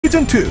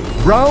Season 2,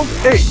 Round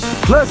 8,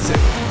 Classic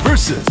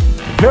versus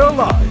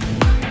Paralyze.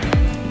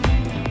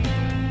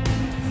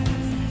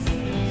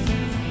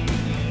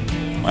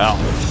 Well,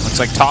 looks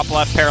like top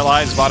left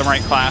Paralyze, bottom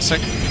right Classic.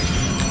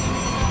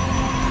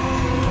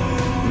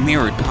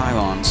 Mirrored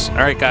pylons. All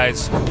right,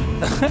 guys.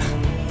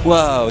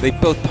 Whoa, they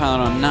both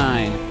pylon on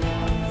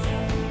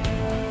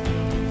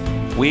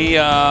 9. We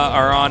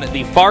are on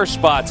the far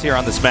spots here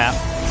on this map.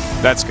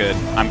 That's good.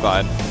 I'm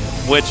glad.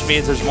 Which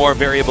means there's more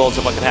variables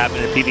of what can happen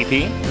in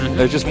PvP.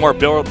 There's just more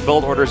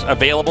build orders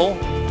available.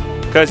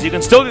 Because you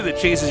can still do the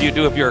cheeses you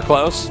do if you're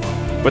close,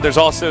 but there's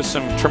also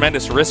some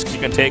tremendous risks you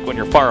can take when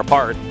you're far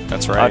apart.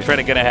 That's right. Trying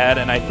to get ahead,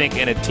 and I think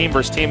in a team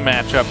versus team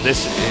matchup,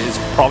 this is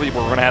probably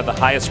where we're going to have the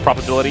highest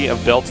probability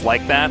of builds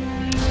like that.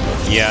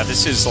 Yeah,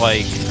 this is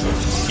like,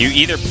 you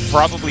either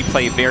probably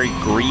play very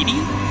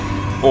greedy,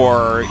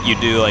 or you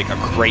do like a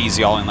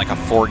crazy all-in, like a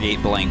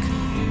 4-gate blink.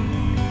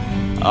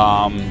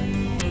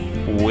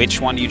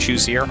 Which one do you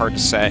choose here? Hard to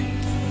say.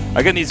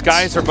 Again, these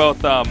guys are both,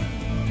 it's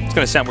going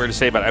to sound weird to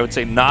say, but I would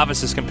say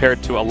novices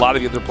compared to a lot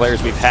of the other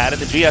players we've had in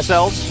the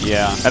GSLs.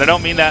 Yeah. And I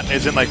don't mean that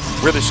as in like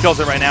where their skills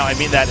are right now. I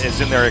mean that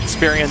as in their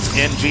experience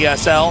in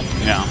GSL.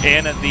 Yeah.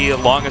 And the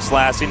longest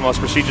lasting, most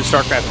prestigious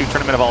StarCraft II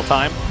tournament of all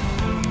time.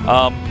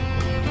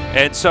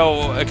 And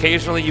so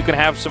occasionally you can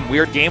have some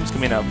weird games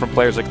coming up from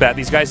players like that.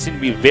 These guys seem to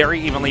be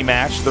very evenly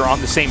matched. They're on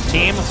the same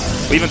team.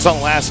 We even saw in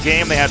the last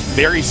game they had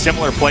very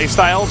similar play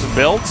styles and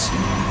builds.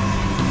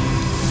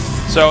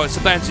 So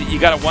sometimes you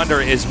got to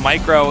wonder, is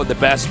micro the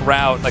best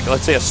route? Like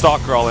let's say a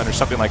stalker all in or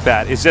something like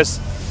that. Is this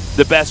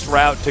the best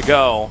route to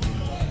go?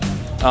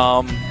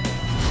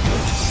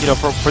 You know,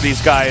 for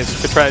these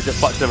guys to try to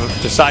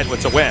decide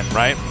what's a win,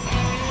 right?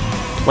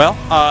 Well,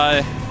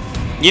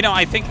 you know,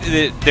 I think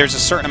that there's a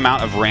certain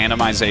amount of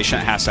randomization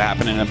that has to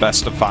happen in a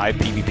best-of-5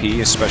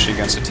 PvP, especially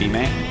against a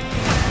teammate.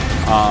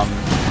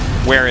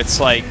 Where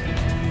it's like,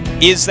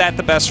 is that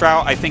the best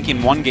route? I think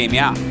in one game,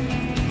 yeah.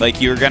 Like,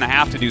 you're going to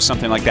have to do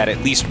something like that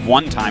at least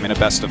one time in a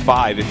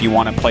best-of-5 if you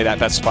want to play that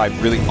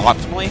best-of-5 really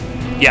optimally.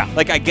 Yeah.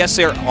 Like, I guess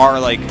there are,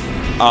 like,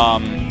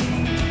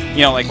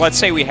 you know, like, let's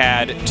say we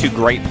had two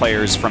great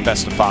players from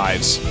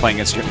best-of-5s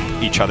playing against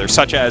each other,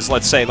 such as,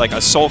 let's say, like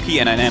a Sulky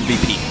and an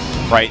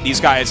MVP. Right,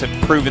 these guys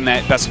have proven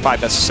that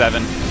best-of-5,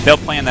 best-of-7, they'll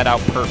plan that out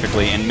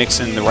perfectly and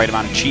mix in the right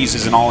amount of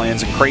cheeses and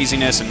all-ins and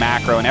craziness and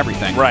macro and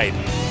everything. Right.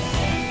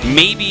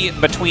 Maybe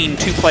between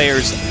two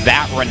players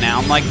that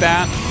renowned like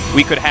that,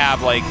 we could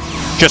have like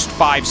just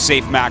 5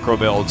 safe macro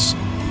builds,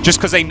 just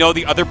because they know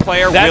the other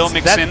player will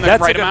mix in the right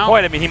amount. That's a good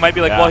point. I mean, he might be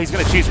like, well, he's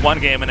going to cheese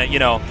one game, and you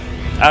know,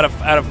 out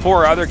of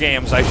 4 other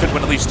games, I should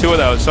win at least 2 of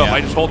those. So if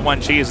I just hold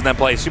one cheese and then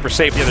play super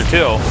safe the other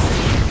 2.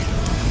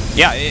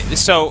 Yeah,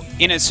 so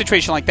in a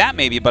situation like that,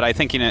 maybe, but I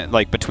think in a,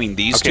 like between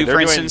these two, for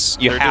instance,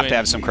 you have to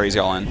have some crazy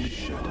all-in.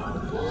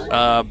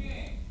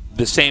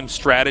 The same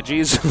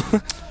strategies,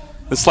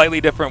 the slightly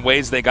different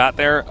ways they got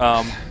there.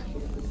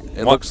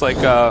 It looks like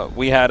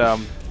we had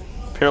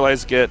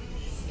Paralyze get...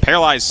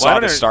 Paralyze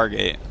saw the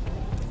Stargate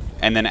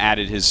and then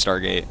added his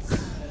Stargate.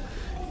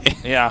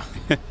 Yeah.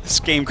 This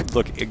game could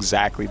look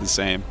exactly the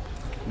same.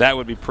 That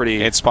would be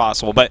pretty... It's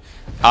possible, but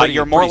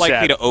you're more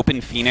likely to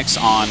open Phoenix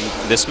on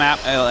this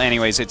map.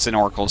 Anyways, it's an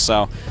Oracle,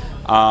 so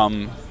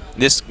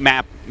this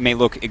map may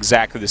look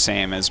exactly the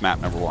same as map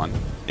number 1.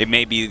 It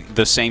may be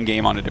the same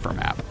game on a different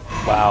map.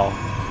 Wow.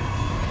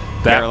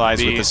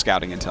 Paralyzed with the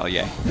scouting intel,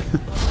 yay.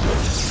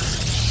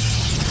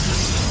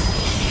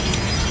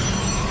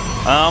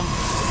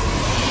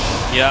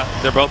 Yeah,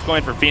 they're both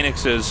going for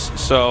Phoenixes,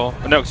 so...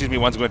 No, excuse me,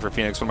 one's going for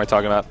Phoenix. What am I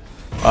talking about?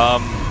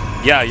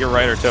 Yeah, you're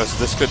right, Artos.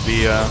 This could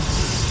be...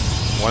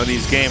 one of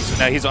these games.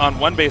 Now he's on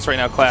 1 base right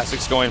now.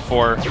 Classic's going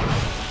for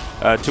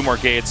 2 more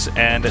gates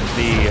and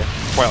the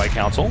Twilight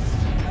Council.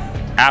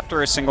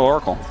 After a single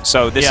Oracle.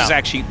 So this is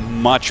actually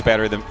much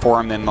better for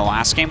him than the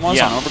last game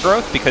was on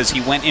Overgrowth, because he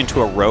went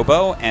into a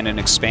Robo and an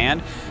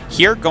Expand.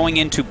 Here, going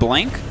into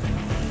Blink,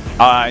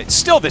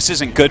 still this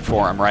isn't good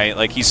for him, right?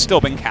 Like, he's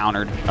still been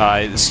countered.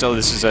 Still,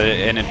 this is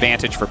an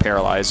advantage for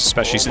Paralyze,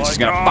 especially since he's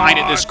going to find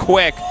it this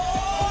quick.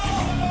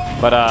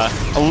 But a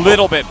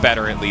little bit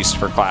better, at least,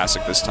 for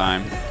Classic this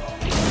time.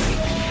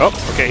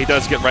 Oh, okay, he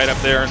does get right up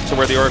there to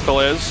where the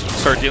Oracle is.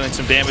 Start dealing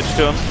some damage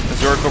to him as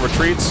the Oracle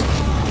retreats.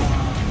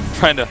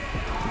 Trying to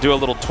do a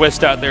little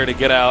twist out there to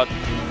get out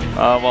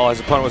while his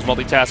opponent was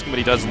multitasking, but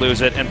he does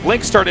lose it. And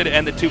Blink started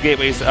and the 2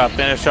 gateways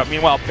finish up.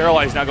 Meanwhile,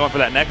 Paralyze now going for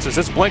that Nexus.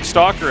 This Blink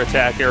Stalker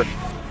attack here,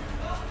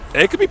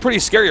 it could be pretty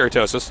scary,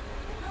 Artosis.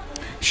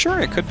 Sure,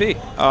 it could be.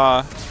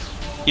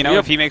 You know,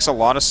 if he makes a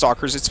lot of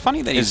Stalkers, it's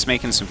funny that he's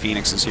making some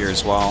Phoenixes here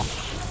as well.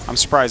 I'm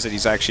surprised that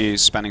he's actually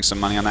spending some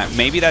money on that.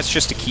 Maybe that's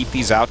just to keep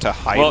these out to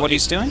hide what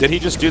he's doing? Did he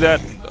just do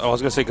that? I was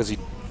going to say because he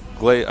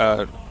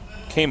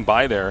came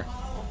by there.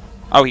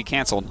 Oh, he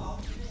canceled.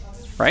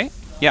 Right?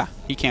 Yeah,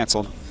 he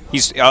canceled.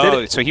 He's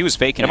so he was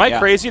faking it. Am I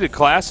crazy? Did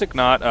Classic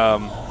not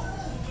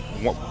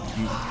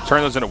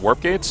turn those into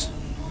warp gates?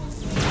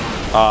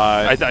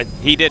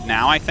 He did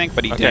now, I think,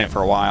 but he didn't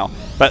for a while.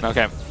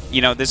 But,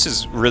 you know, this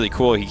is really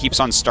cool. He keeps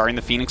on starting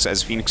the Phoenix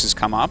as Phoenixes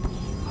come up.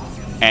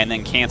 and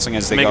then canceling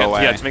as they go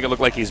away. Yeah, to make it look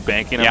like he's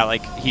banking him. Yeah,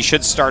 like he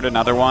should start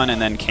another one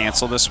and then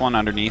cancel this one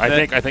underneath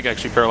it. I think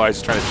actually Paralyze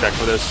is trying to check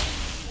for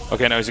this.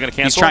 Okay, no, he's going to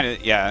cancel? He's trying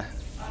to, yeah.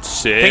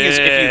 Sick. The thing is,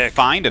 if you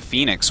find a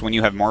Phoenix, when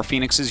you have more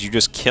Phoenixes, you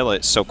just kill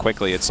it so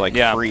quickly. It's like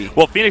free.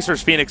 Well, Phoenix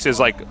versus Phoenix is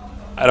like,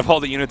 out of all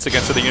the units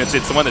against other units,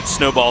 it's the one that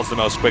snowballs the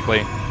most quickly.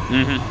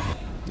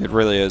 Mm-hmm. It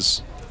really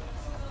is.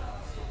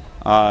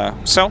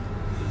 So,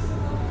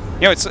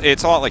 you know, it's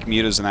a lot like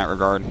mutas in that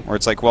regard, where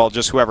it's like, well,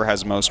 just whoever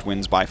has most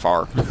wins by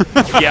far.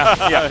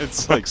 yeah.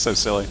 It's like so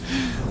silly.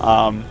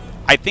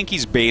 I think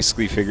he's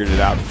basically figured it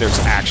out. There's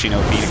actually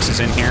no Phoenixes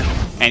in here,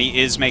 and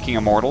he is making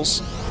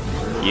Immortals.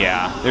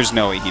 Yeah, there's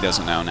no way he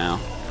doesn't know now.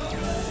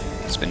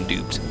 He's been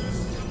duped.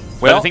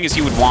 Well, the thing is,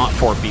 he would want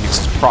 4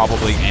 Phoenixes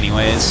probably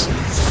anyways,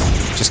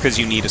 just because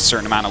you need a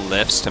certain amount of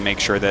lifts to make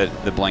sure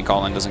that the Blink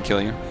All-In doesn't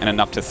kill you, and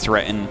enough to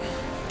threaten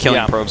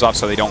killing probes off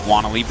so they don't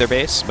want to leave their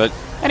base. But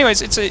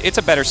anyways, it's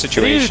a better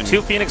situation. Did he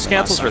do 2 Phoenix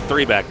cancels or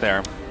 3 back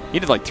there? He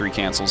did like 3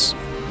 cancels.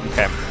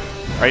 Okay.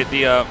 All right,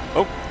 the are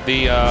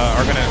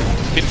going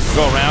to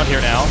go around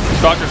here now.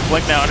 Stalkers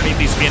blink now underneath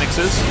these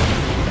Phoenixes,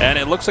 and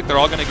it looks like they're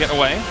all going to get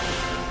away.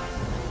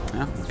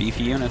 Yeah,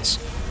 beefy units.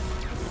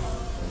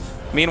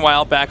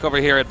 Meanwhile, back over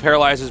here at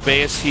Paralyze's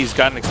base, he's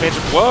got an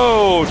expansion.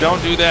 Whoa, don't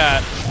do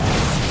that.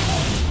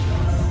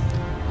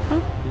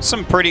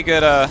 Some pretty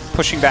good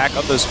pushing back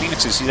of those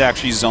Phoenixes. He's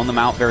actually zoned them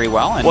out very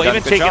well. And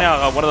even taking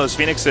out one of those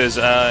Phoenixes,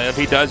 if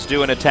he does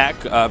do an attack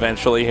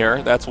eventually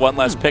here, that's one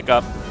less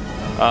pickup.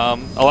 A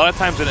lot of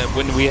times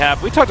when we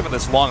talked about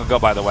this long ago,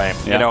 by the way,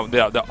 you know,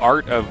 the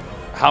art of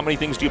how many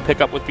things do you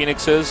pick up with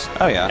Phoenixes?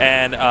 Oh, yeah.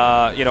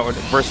 And, you know,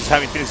 versus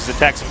having Phoenixes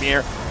attacks in the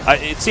air.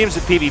 It seems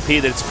in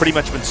PvP that it's pretty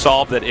much been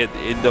solved that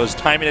in those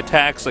timing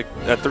attacks, like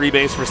a 3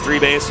 base versus 3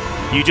 base,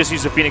 you just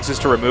use the Phoenixes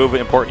to remove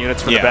important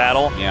units from the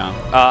battle.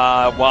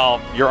 Yeah.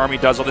 While your army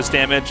does all this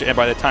damage, and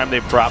by the time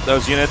they've dropped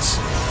those units,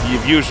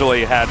 you've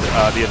usually had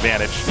the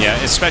advantage. Yeah,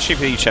 especially if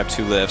they each have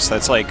 2 lifts.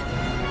 That's like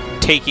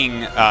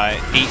taking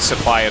 8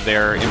 supply of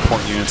their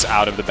important units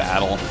out of the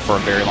battle for a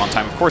very long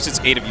time. Of course,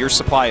 it's 8 of your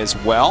supply as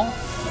well,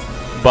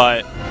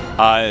 but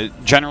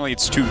generally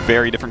it's 2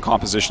 very different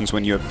compositions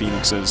when you have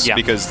Phoenixes,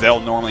 because they'll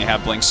normally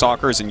have Blink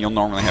Stalkers and you'll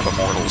normally have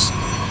Immortals.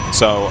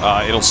 So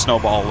it'll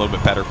snowball a little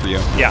bit better for you.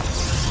 Yeah.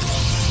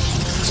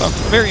 So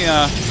very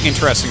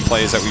interesting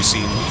plays that we've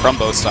seen from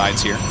both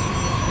sides here.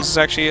 This is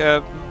actually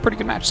a pretty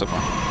good match so far.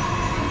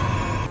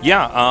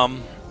 Yeah,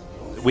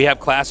 we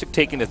have Classic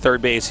taking the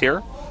 3rd base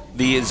here.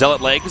 The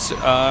Zealot legs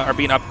are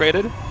being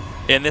upgraded.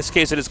 In this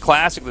case, it is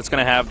Classic that's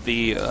going to have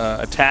the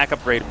attack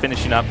upgrade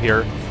finishing up here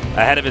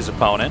ahead of his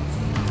opponent.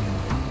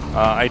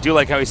 I do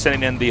like how he's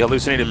sending in the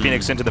hallucinated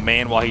Phoenix into the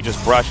main while he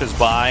just brushes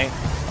by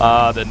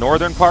the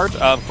northern part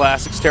of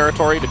Classic's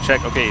territory to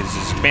check, okay, is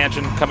his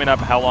expansion coming up?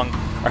 How long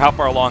or how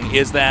far along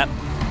is that?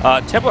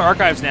 Templar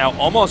Archives now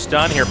almost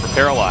done here for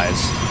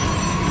Paralyze.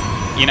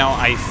 You know,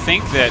 I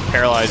think that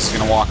Paralyze is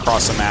going to walk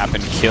across the map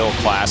and kill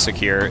Classic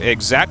here.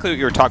 Exactly what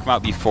you were talking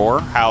about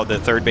before, how the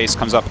 3rd base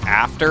comes up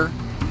after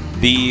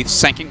the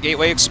 2nd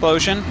gateway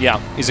explosion.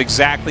 Yeah. Is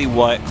exactly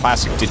what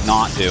Classic did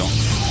not do.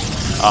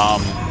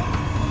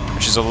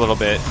 Which is a little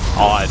bit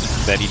odd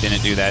that he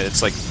didn't do that.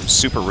 It's like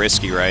super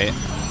risky, right?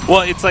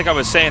 Well, it's like I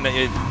was saying,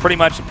 that pretty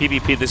much in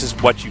PvP, this is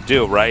what you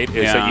do, right?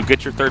 Is that you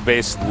get your 3rd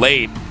base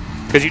late,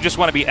 because you just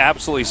want to be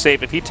absolutely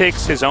safe. If he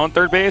takes his own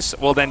 3rd base,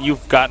 well, then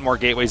you've got more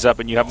gateways up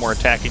and you have more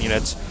attacking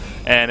units.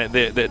 And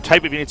the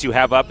type of units you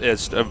have up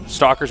is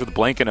Stalkers with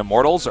Blink and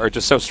Immortals are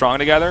just so strong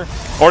together.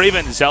 Or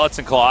even Zealots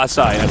and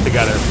Colossi up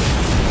together.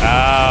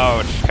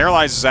 Ouch.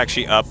 Paralyze is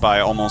actually up by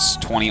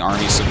almost 20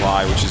 army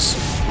supply, which is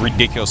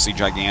ridiculously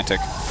gigantic.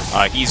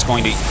 He's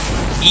going to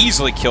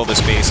easily kill this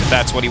base if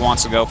that's what he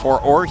wants to go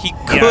for, or he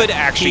could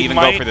actually even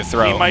go for the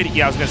throw. He might,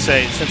 I was going to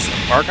say, since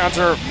Archons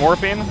are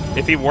morphing,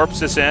 if he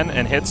warps this in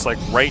and hits like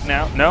right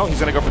now, no, he's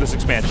going to go for this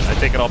expansion. I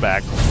take it all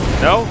back.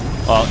 No?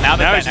 Well, now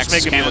that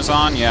Nexus Scan is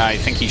on, yeah, I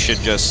think he should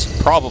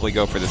just probably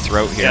go for the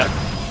throat here.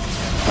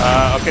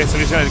 Yeah. Okay, so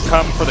he's going to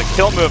come for the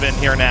kill move in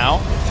here now.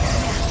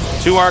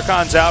 2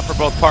 Archons out for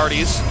both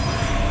parties.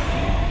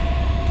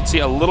 See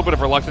a little bit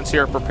of reluctance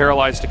here for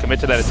Paralyze to commit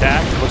to that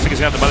attack. Looks like he's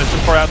going to have the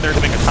Mothership Core out there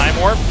to make a time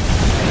warp.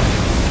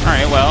 All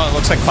right, well, it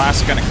looks like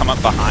Classic going to come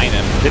up behind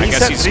him. I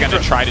guess he's going to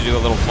try to do a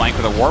little flank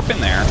with a warp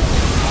in there.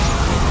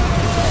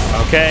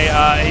 Okay,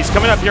 he's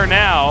coming up here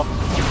now.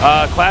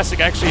 Classic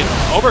actually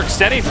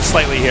overextending just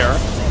slightly here.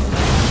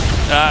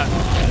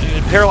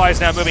 Paralyze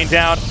now moving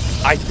down.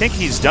 I think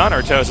he's done,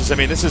 Artosis. I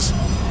mean, this is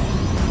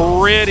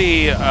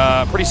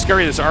pretty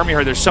scary, this army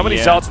here. There's so many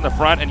Zealots in the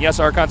front, and yes,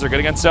 Archons are good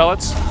against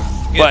Zealots.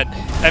 But,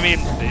 I mean,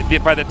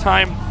 by the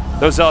time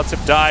those Zealots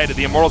have died,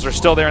 the Immortals are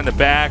still there in the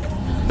back.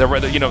 The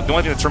only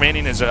thing that's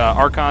remaining is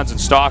Archons and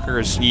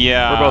Stalkers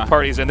for both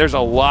parties, and there's a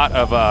lot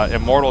of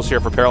Immortals here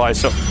for Paralyze.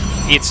 So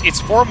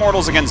it's 4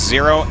 Immortals against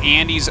 0,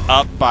 and he's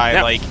up by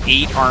like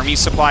 8 army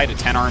supply to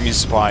 10 army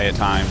supply at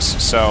times.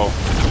 So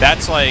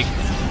that's a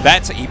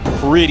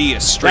pretty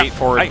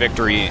straightforward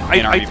victory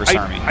in Army vs.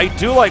 Army. I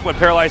do like what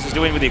Paralyze is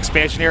doing with the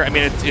expansion here. I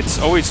mean, it's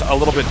always a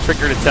little bit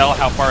trickier to tell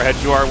how far ahead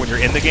you are when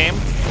you're in the game.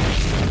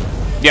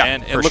 Yeah,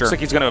 and it looks like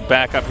he's going to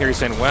back up here. He's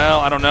saying, well,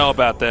 I don't know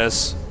about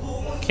this.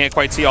 Can't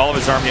quite see all of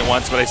his army at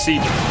once, but I see.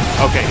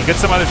 Okay, he gets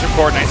some other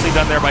support. Nicely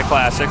done there by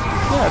Classic.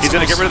 Yeah, he's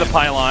going to get rid of the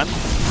pylon.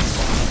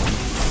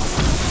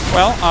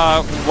 Well,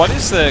 what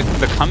is the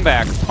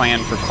comeback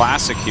plan for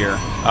Classic here?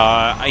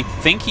 I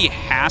think he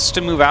has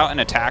to move out and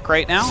attack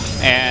right now,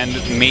 and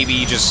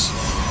maybe just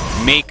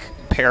make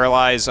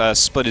Paralyze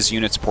split his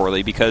units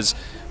poorly, because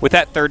with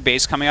that third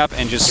base coming up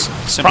and just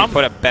simply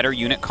put a better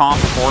unit comp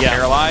for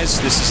Paralyze,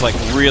 this is like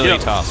really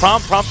tough.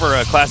 Prompt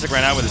for Classic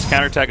right now with his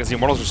counterattack, as the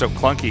Immortals are so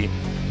clunky.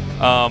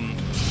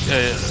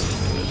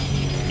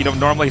 You know,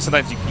 normally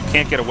sometimes you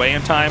can't get away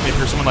in time. If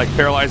you're someone like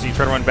Paralyze, you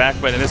try to run back,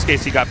 but in this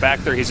case he got back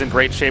there. He's in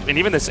great shape, and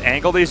even this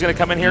angle that he's going to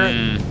come in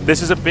here,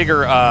 this is a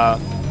bigger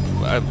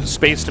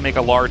space to make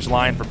a large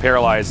line for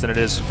Paralyze than it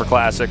is for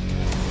Classic.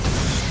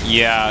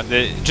 Yeah,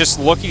 just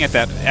looking at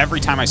that, every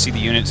time I see the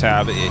unit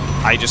tab,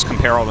 I just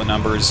compare all the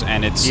numbers,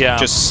 and it's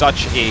just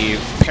such a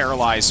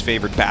Paralyzed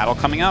favored battle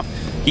coming up.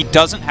 He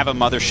doesn't have a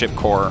Mothership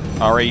Core,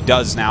 or he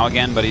does now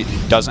again, but he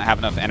doesn't have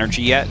enough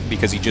energy yet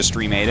because he just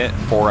remade it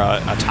for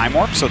a Time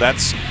Warp, so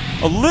that's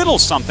a little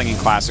something in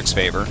Classic's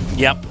favor.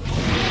 Yep.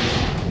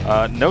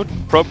 No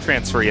probe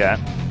transfer yet.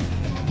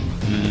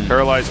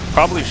 Paralyze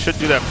probably should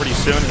do that pretty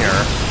soon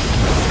here.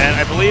 And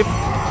I believe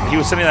he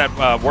was sending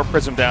that Warp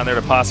Prism down there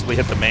to possibly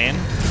hit the main,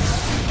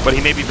 but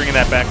he may be bringing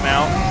that back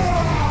now.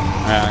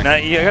 Now,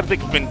 you got to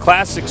think, in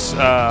Classic's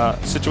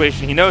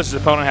situation, he knows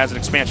his opponent has an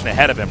expansion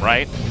ahead of him,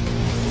 right?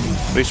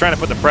 But he's trying to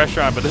put the pressure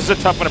on, but this is a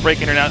tough one to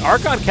break in here now.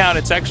 Archon count,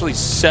 it's actually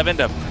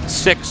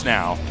 7-6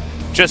 now.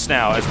 Just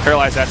now, as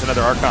Paralyze adds another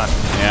Archon.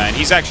 Yeah, and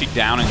he's actually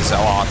down in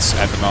Zealots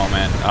at the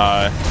moment.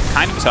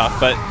 Kind of tough,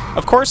 but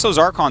of course those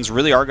Archons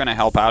really are going to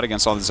help out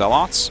against all the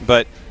Zealots,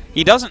 but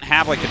he doesn't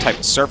have like the type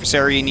of surface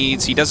area he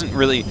needs. He doesn't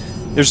really,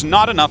 there's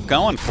not enough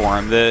going for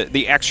him.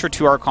 The extra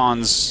 2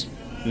 Archons,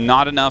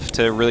 not enough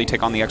to really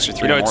take on the extra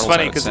 3 Immortals. It's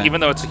funny, because even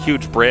though it's a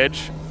huge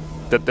bridge,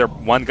 that they're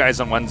one army's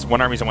on one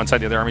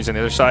side, the other army's on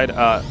the other side,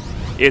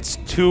 it's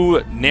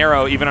too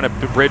narrow, even on a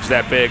bridge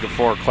that big,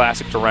 for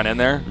Classic to run in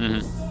there.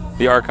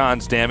 The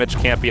Archon's damage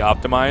can't be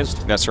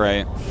optimized. That's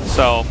right.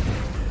 So,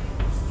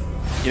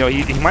 you know,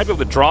 he might be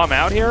able to draw him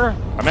out here.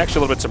 I'm actually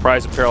a little bit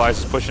surprised that Paralyze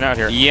is pushing out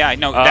here. Yeah,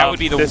 no, that would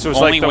be the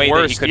only way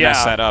that he could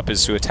mess that up,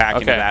 is to attack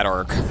into that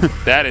arc.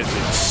 That is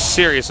a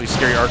seriously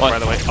scary arc, by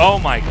the way. Oh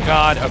my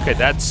god. Okay,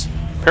 that's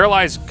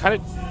Paralyze kind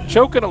of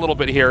choking a little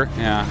bit here.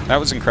 Yeah, that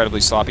was incredibly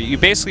sloppy. You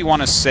basically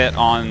want to sit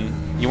on,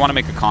 you want to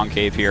make a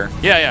concave here.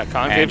 Yeah,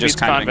 concave and just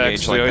kind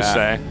convex, of engage like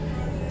that.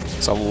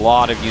 It's a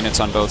lot of units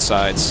on both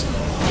sides.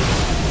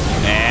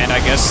 And I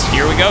guess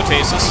here we go,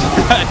 Tasis.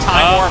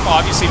 Time Warp,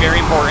 obviously very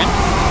important.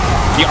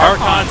 The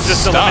Archon's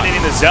just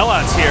eliminating the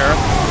Zealots here.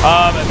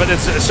 But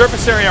it's a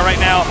surface area right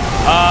now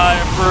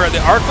for the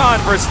Archon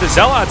versus the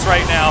Zealots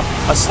right now.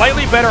 A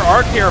slightly better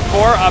arc here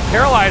for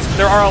Paralyze.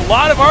 There are a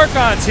lot of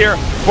Archons here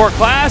for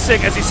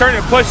Classic as he's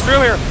starting to push through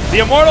here. The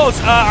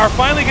Immortals are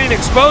finally getting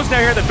exposed now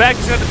here in the back.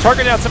 He's going to have to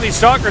target down some of these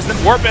Stalkers,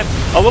 then warp in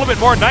a little bit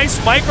more.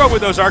 Nice micro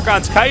with those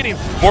Archons kiting.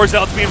 More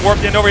Zealots being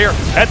warped in over here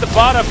at the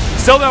bottom.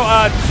 Still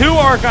though, 2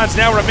 Archons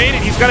now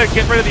remaining. He's got to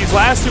get rid of these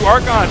last 2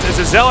 Archons as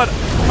a Zealot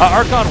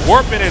Archon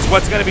warping is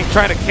what's going to be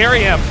trying to carry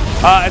him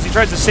as he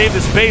tries to save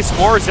this base.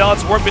 More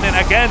Zealots warping in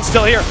again,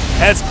 still here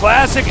as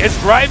Classic is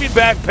driving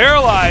back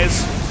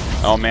Paralyze.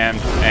 Oh man,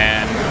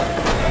 and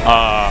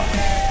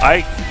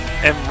I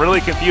am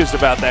really confused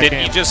about that game.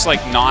 Did he just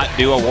like not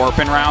do a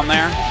warping round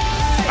there?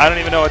 I don't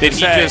even know what to say.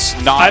 Did he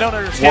just not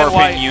warp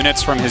in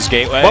units from his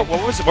gateway? What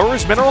were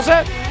his minerals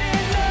at?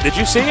 Did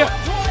you see it?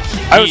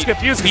 I was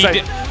confused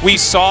because we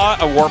saw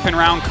a warping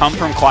round come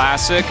from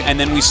Classic, and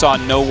then we saw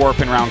no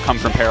warping round come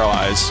from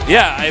Paralyze.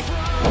 Yeah,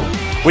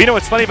 well, you know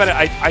what's funny about it?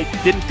 I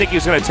didn't think he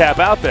was going to tap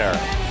out there.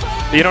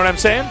 You know what I'm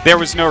saying? There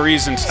was no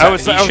reason to tap.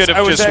 He should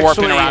have just warped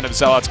in around of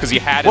Zealots because he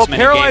had as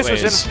many Paralyze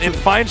gateways. Was in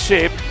fine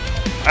shape.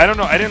 I don't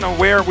know. I didn't know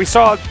where. We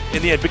saw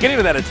in the beginning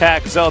of that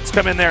attack, Zealots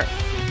come in there.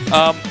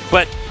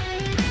 But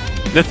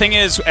the thing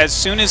is, as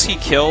soon as he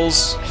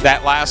kills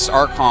that last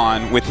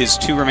Archon with his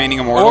 2 remaining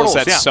Immortals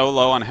that's so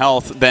low on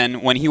health,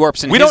 then when he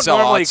warps in his Zealots... We don't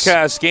normally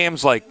cast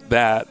games like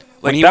that.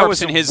 When he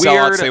warps in his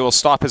Zealots, they will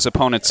stop his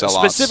opponent's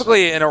Zealots.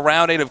 Specifically in a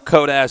round 8 of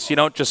Code S, you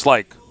don't just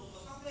like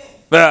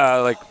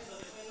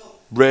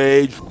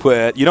rage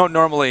quit. You don't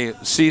normally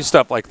see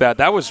stuff like that.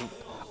 That was...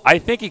 I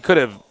think he could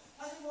have...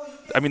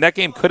 I mean, that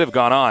game could have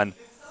gone on.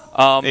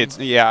 I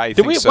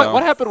think so.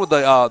 What happened with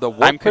the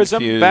Warp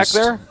Prism back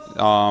there?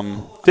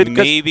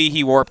 Maybe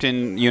he warped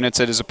in units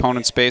at his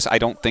opponent's base. I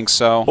don't think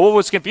so. Well, what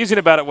was confusing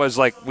about it was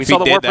like we saw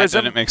the Warp Prism.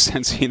 That didn't make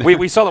sense either.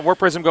 We saw the Warp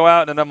Prism go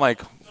out, and I'm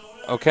like,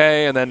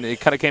 okay, and then it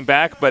kind of came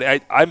back.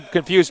 But I'm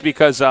confused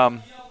because,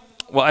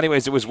 well,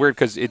 anyways, it was weird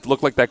because it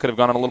looked like that could have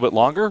gone on a little bit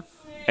longer.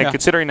 And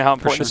considering how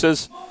important this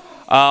is.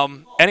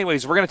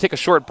 Anyways, we're going to take a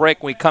short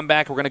break. When we come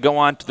back, we're going to go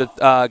on to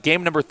the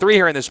game number 3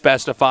 here in this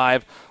best of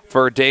 5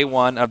 for day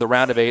 1 of the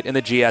round of 8 in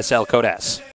the GSL Code S.